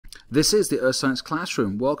This is the Earth Science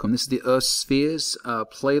Classroom. Welcome. This is the Earth Spheres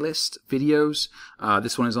playlist videos.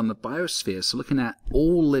 This one is on the biosphere, so looking at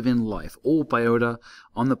all living life, all biota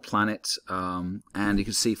on the planet. And you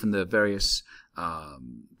can see from the various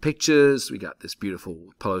pictures, we got this beautiful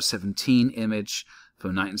Apollo 17 image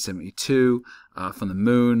from 1972 from the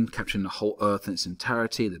moon, capturing the whole Earth in its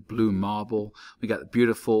entirety, the blue marble. We got the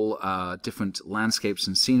beautiful different landscapes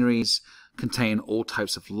and sceneries, contain all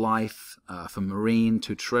types of life, from marine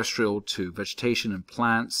to terrestrial to vegetation and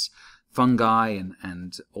plants, fungi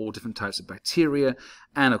and all different types of bacteria.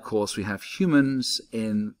 And of course we have humans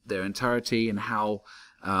in their entirety, and how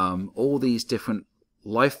all these different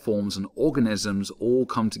life forms and organisms all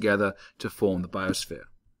come together to form the biosphere.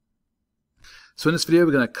 So in this video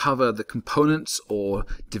we're going to cover the components or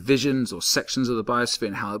divisions or sections of the biosphere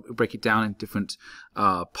and how we break it down in different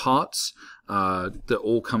parts that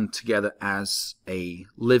all come together as a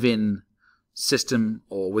living system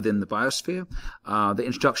or within the biosphere. The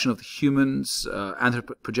introduction of the humans,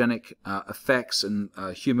 anthropogenic effects and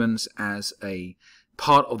humans as a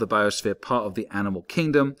part of the biosphere, part of the animal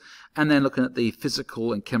kingdom, and then looking at the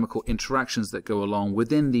physical and chemical interactions that go along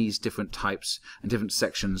within these different types and different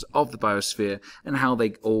sections of the biosphere and how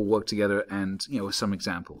they all work together, and with some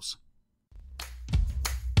examples.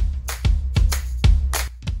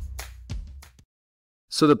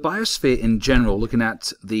 So the biosphere in general, looking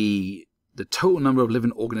at the total number of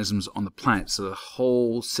living organisms on the planet, so the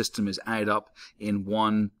whole system is added up in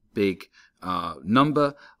one big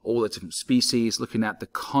number, all the different species, looking at the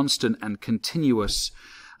constant and continuous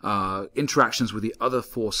interactions with the other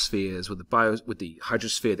four spheres, with the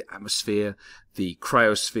hydrosphere, the atmosphere, the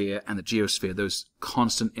cryosphere, and the geosphere. Those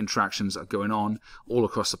constant interactions are going on all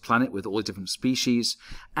across the planet with all the different species,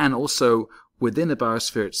 and also within the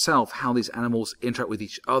biosphere itself, how these animals interact with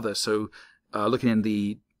each other. So looking in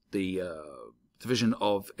the division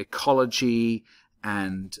of ecology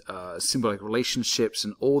and symbiotic relationships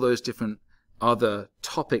and all those different other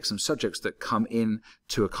topics and subjects that come in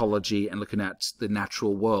to ecology, and looking at the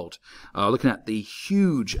natural world, looking at the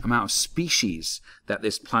huge amount of species that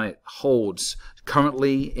this planet holds,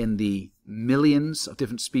 currently in the millions of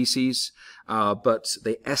different species, but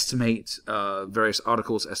they estimate, various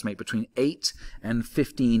articles estimate between 8 and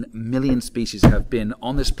 15 million species have been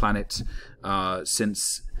on this planet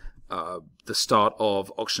since the start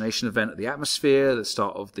of oxygenation event of the atmosphere, the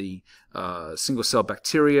start of the single-cell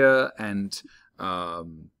bacteria and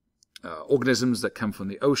organisms that come from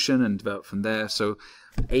the ocean and develop from there. So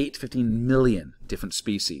 8 to 15 million different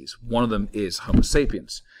species. One of them is Homo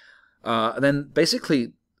sapiens. And then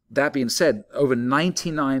basically, that being said, over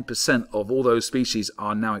 99% of all those species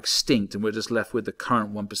are now extinct, and we're just left with the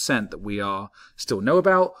current 1% that we are still know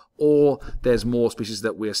about, or there's more species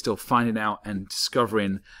that we are still finding out and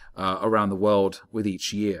discovering around the world with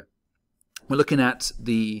each year. We're looking at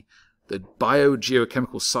the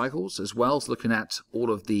biogeochemical cycles as well, so looking at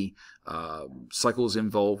all of the cycles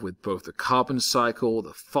involved with both the carbon cycle,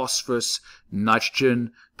 the phosphorus,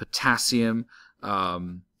 nitrogen, potassium,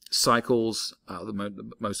 cycles,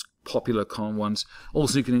 the most popular common ones.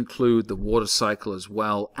 Also you can include the water cycle as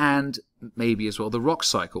well, and maybe as well the rock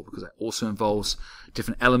cycle, because that also involves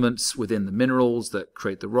different elements within the minerals that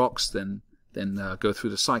create the rocks, then go through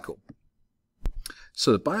the cycle.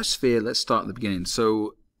 So the biosphere, let's start at the beginning.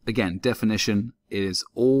 So again, definition is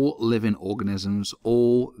all living organisms,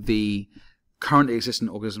 all the currently existing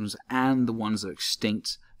organisms and the ones that are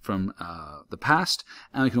extinct from the past,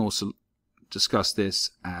 and we can also discuss this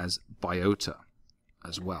as biota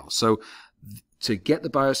as well. So to get the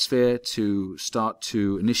biosphere to start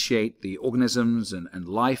to initiate the organisms and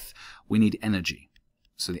life, we need energy.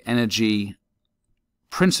 So the energy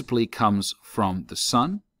principally comes from the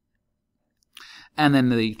sun, and then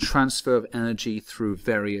the transfer of energy through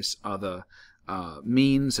various other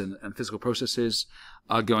means and physical processes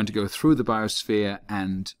are going to go through the biosphere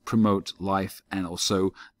and promote life, and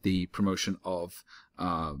also the promotion of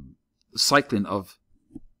cycling of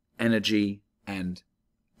energy and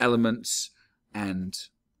elements and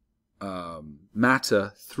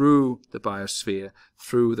matter through the biosphere,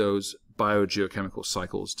 through those biogeochemical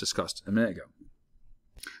cycles discussed a minute ago.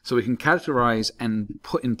 So we can categorize and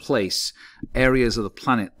put in place areas of the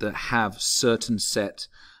planet that have certain set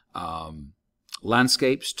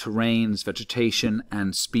landscapes, terrains, vegetation,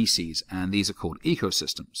 and species, and these are called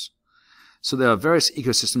ecosystems. So there are various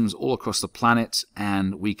ecosystems all across the planet,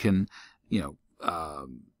 and we can,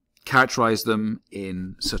 characterize them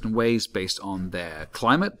in certain ways based on their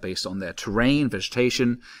climate, based on their terrain,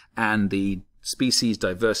 vegetation, and the species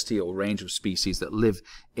diversity or range of species that live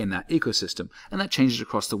in that ecosystem. And that changes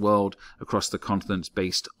across the world, across the continents,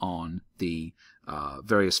 based on the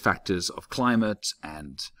various factors of climate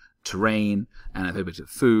and terrain and availability of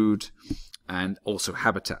food and also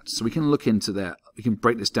habitats. So we can look into that. We can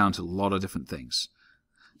break this down to a lot of different things.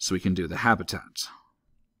 So we can do the habitat.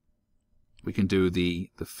 We can do the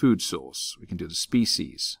food source. We can do the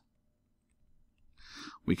species.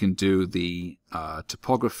 We can do the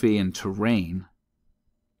topography and terrain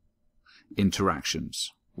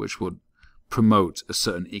interactions, which would promote a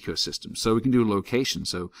certain ecosystem. So we can do location.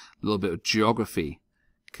 So a little bit of geography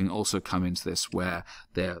can also come into this, where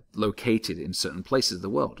they're located in certain places of the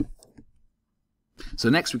world. So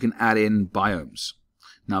next we can add in biomes.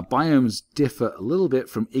 Now biomes differ a little bit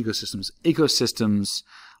from ecosystems. Ecosystems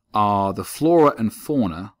are the flora and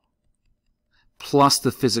fauna plus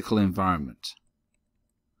the physical environment.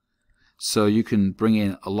 So you can bring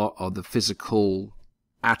in a lot of the physical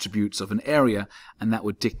attributes of an area, and that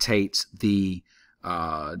would dictate the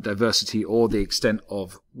diversity or the extent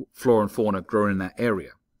of flora and fauna growing in that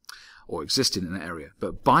area or existing in that area.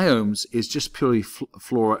 But biomes is just purely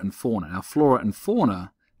flora and fauna. Now flora and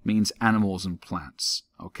fauna means animals and plants.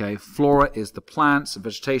 Okay, flora is the plants and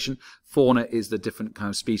vegetation. Fauna is the different kind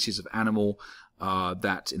of species of animal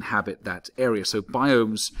that inhabit that area. So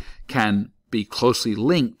biomes can be closely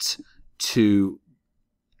linked to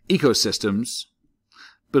ecosystems,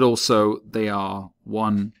 but also they are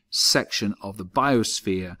one section of the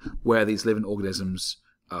biosphere where these living organisms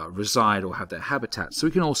reside or have their habitat. So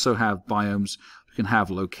we can also have biomes. We can have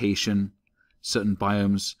location. Certain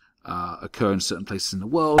biomes occur in certain places in the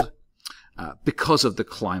world because of the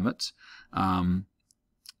climate and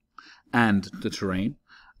the terrain.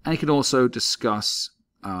 And you can also discuss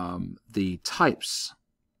the types.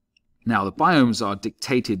 Now the biomes are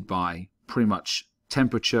dictated by pretty much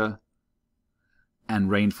temperature and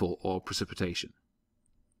rainfall or precipitation.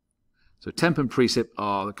 So temp and precip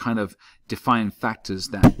are the kind of defining factors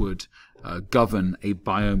that would govern a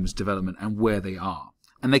biome's development and where they are.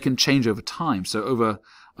 And they can change over time. So over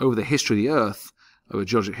the history of the Earth, over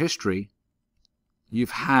geologic history,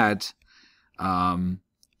 you've had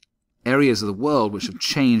areas of the world which have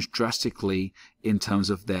changed drastically in terms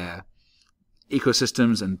of their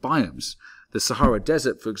ecosystems and biomes. The Sahara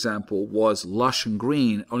Desert, for example, was lush and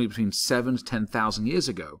green only between 7,000 to 10,000 years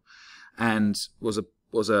ago, and was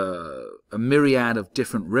a myriad of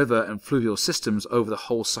different river and fluvial systems over the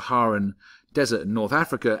whole Saharan desert in North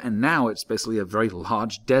Africa, and now it's basically a very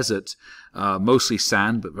large desert, mostly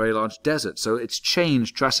sand, but very large desert. So it's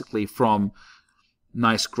changed drastically from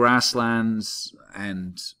nice grasslands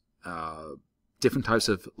and different types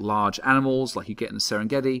of large animals like you get in the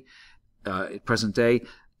Serengeti at present day,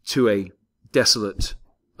 to a desolate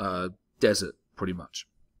desert, pretty much.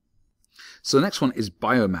 So the next one is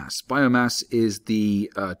biomass. Biomass is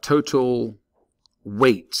the total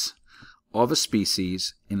weight of a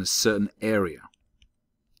species in a certain area.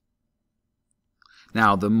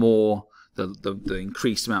 Now, the more the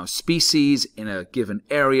increased amount of species in a given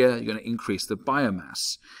area, you're going to increase the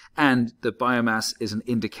biomass. And the biomass is an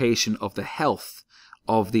indication of the health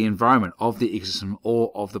of the environment, of the ecosystem,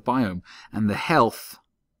 or of the biome. And the health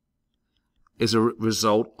is a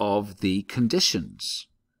result of the conditions.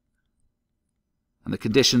 And the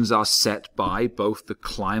conditions are set by both the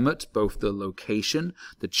climate, both the location,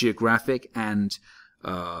 the geographic and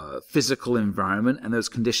physical environment, and those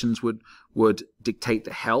conditions would dictate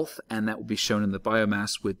the health, and that will be shown in the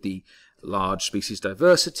biomass with the large species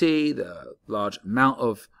diversity, the large amount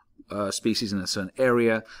of species in a certain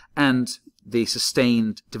area, and the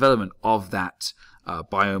sustained development of that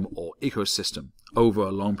biome or ecosystem over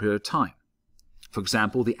a long period of time. For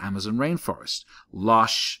example, the Amazon rainforest,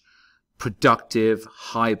 lush, productive,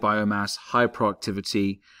 high biomass, high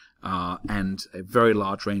productivity, and a very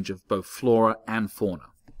large range of both flora and fauna.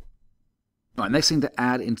 All right, next thing to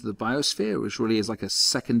add into the biosphere, which really is like a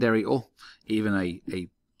secondary or even a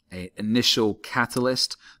initial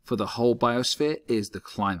catalyst for the whole biosphere, is the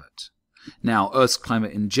climate. Now, Earth's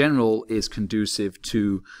climate in general is conducive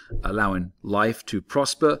to allowing life to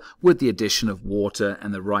prosper with the addition of water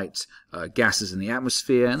and the right gases in the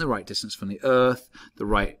atmosphere and the right distance from the Earth, the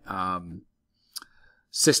right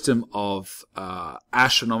system of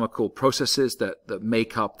astronomical processes that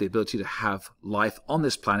make up the ability to have life on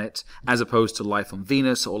this planet, as opposed to life on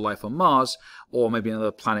Venus or life on Mars or maybe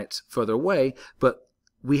another planet further away. But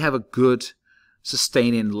we have a good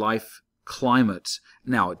sustaining life climate.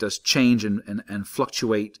 Now, it does change and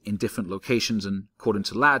fluctuate in different locations and according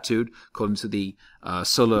to latitude, according to the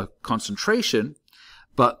solar concentration,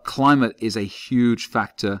 but climate is a huge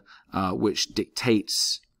factor which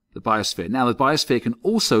dictates the biosphere. Now, the biosphere can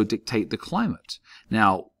also dictate the climate.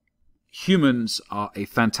 Now, humans are a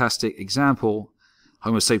fantastic example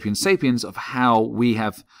Homo sapiens sapiens, of how we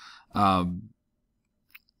have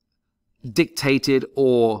dictated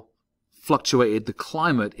or fluctuated the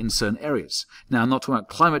climate in certain areas. Now, I'm not talking about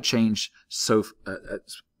climate change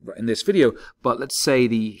in this video, but let's say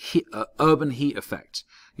the urban heat effect.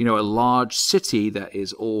 You know, a large city that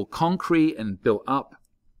is all concrete and built up,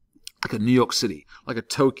 like a New York City, like a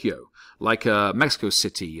Tokyo, like a Mexico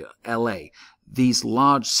City, LA. These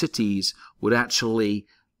large cities would actually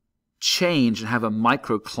change and have a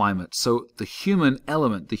microclimate. So the human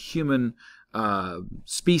element, the human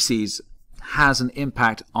species, has an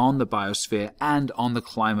impact on the biosphere and on the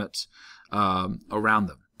climate around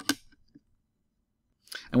them.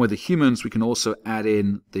 And with the humans, we can also add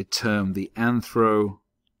in the term the Anthropocene,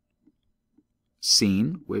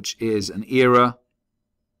 which is an era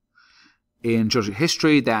in geologic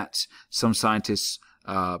history that some scientists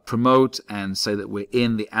promote and say that we're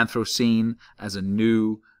in the Anthropocene as a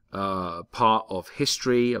new part of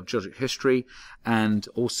history, of geologic history, and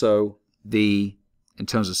also in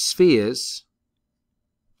terms of spheres.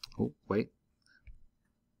 Oh, wait.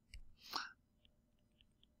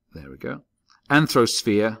 There we go.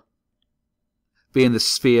 Anthrosphere being the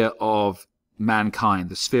sphere of mankind,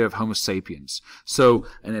 the sphere of Homo sapiens. So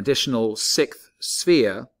an additional sixth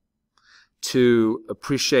sphere to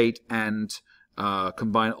appreciate and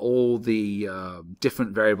combine all the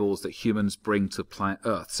different variables that humans bring to planet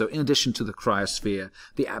Earth. So in addition to the cryosphere,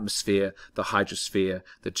 the atmosphere, the hydrosphere,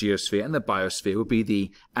 the geosphere, and the biosphere would be the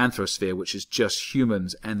anthrosphere, which is just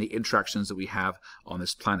humans and the interactions that we have on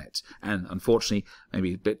this planet. And unfortunately,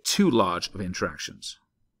 maybe a bit too large of interactions.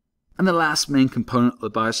 And the last main component of the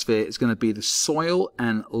biosphere is going to be the soil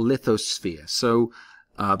and lithosphere. So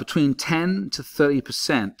between 10 to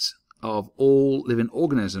 30% of all living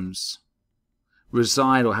organisms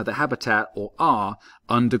reside or have their habitat or are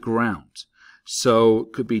underground. So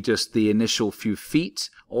it could be just the initial few feet,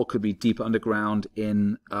 or it could be deep underground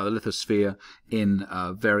in the lithosphere in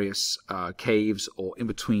various caves or in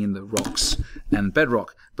between the rocks and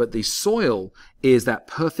bedrock. But the soil is that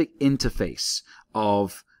perfect interface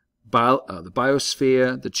of the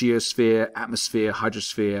biosphere, the geosphere, atmosphere,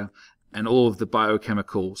 hydrosphere, and all of the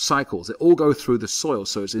biochemical cycles. They all go through the soil.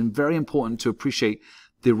 So it's very important to appreciate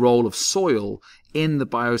the role of soil in the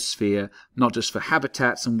biosphere, not just for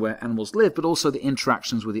habitats and where animals live, but also the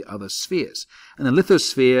interactions with the other spheres. And the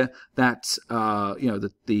lithosphere, that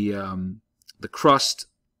the crust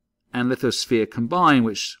and lithosphere combined,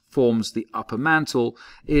 which forms the upper mantle,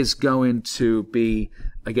 is going to be,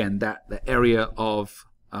 again, the area of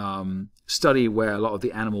study where a lot of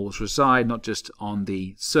the animals reside, not just on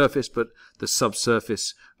the surface, but the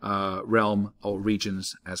subsurface realm or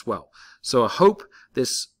regions as well. So I hope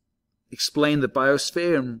this explained the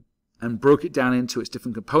biosphere and broke it down into its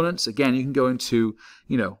different components. Again, you can go into,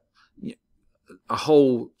 a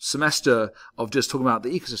whole semester of just talking about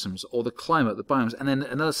the ecosystems or the climate, the biomes, and then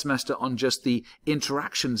another semester on just the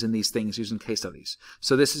interactions in these things using case studies.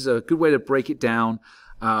 So this is a good way to break it down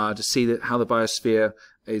to see how the biosphere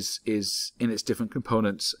is in its different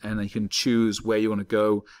components, and then you can choose where you want to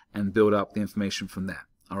go and build up the information from there.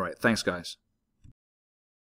 All right, thanks guys.